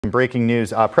Breaking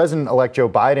news, President-elect Joe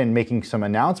Biden making some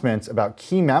announcements about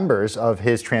key members of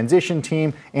his transition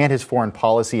team and his foreign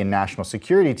policy and national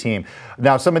security team.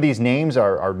 Now, some of these names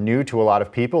are new to a lot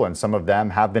of people, and some of them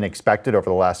have been expected over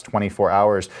the last 24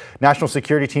 hours. National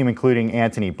security team including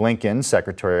Antony Blinken,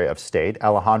 Secretary of State,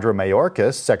 Alejandro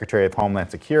Mayorkas, Secretary of Homeland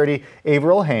Security,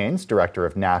 Avril Haines, Director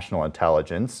of National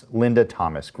Intelligence, Linda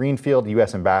Thomas-Greenfield,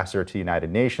 U.S. Ambassador to the United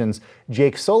Nations,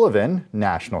 Jake Sullivan,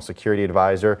 National Security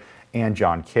Advisor, and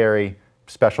John Kerry,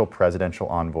 Special Presidential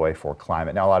Envoy for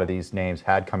Climate. Now, a lot of these names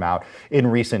had come out in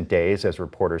recent days as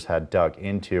reporters had dug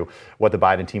into what the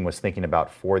Biden team was thinking about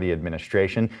for the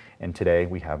administration. And today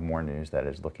we have more news that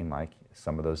is looking like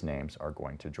some of those names are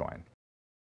going to join.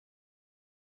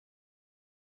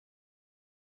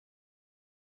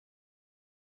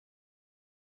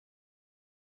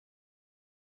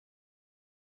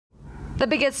 The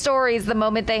biggest stories the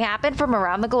moment they happen from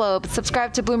around the globe.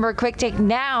 Subscribe to Bloomberg Quicktake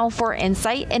now for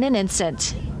insight in an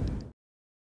instant.